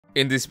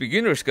In this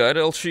beginner's guide,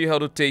 I'll show you how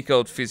to take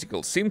out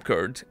physical SIM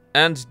card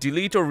and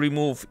delete or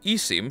remove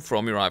eSIM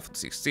from your iPhone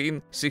 16,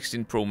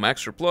 16 Pro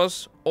Max or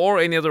Plus, or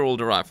any other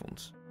older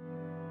iPhones.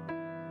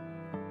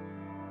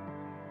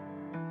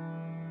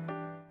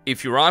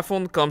 If your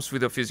iPhone comes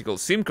with a physical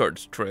SIM card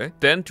tray,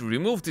 then to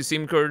remove the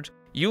SIM card,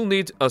 you'll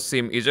need a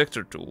SIM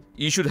ejector tool.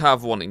 You should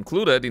have one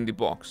included in the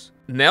box.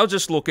 Now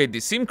just locate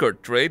the SIM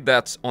card tray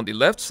that's on the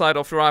left side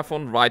of your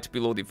iPhone right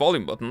below the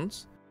volume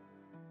buttons.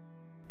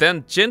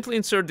 Then gently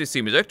insert the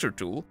SIM ejector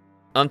tool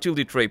until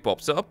the tray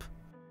pops up.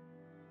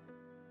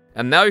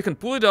 And now you can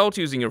pull it out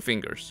using your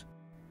fingers.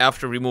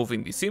 After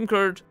removing the SIM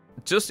card,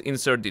 just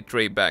insert the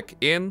tray back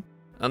in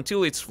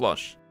until it's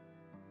flush.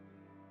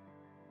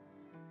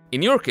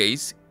 In your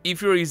case,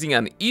 if you're using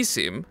an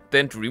eSIM,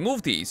 then to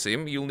remove the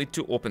eSIM, you'll need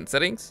to open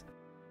Settings,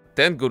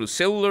 then go to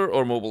Cellular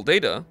or Mobile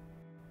Data.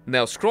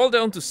 Now scroll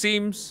down to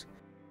SIMs,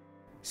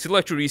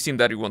 select your eSIM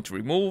that you want to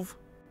remove,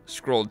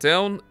 scroll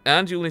down,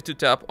 and you'll need to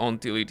tap on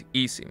Delete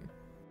eSIM.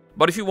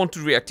 But if you want to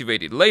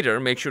reactivate it later,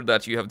 make sure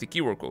that you have the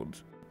keyword code.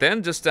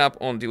 Then just tap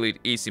on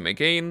Delete eSIM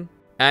again,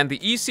 and the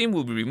eSIM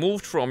will be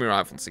removed from your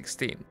iPhone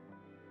 16.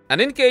 And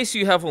in case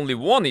you have only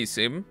one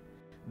eSIM,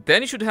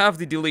 then you should have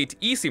the Delete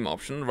eSIM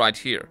option right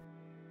here.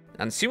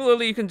 And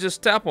similarly, you can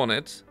just tap on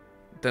it,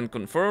 then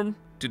confirm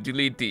to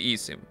delete the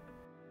eSIM.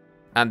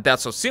 And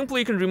that's how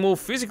simply you can remove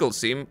physical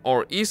SIM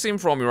or eSIM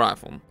from your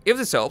iPhone. If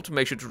this helped,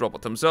 make sure to drop a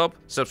thumbs up,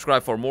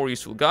 subscribe for more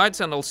useful guides,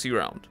 and I'll see you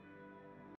around.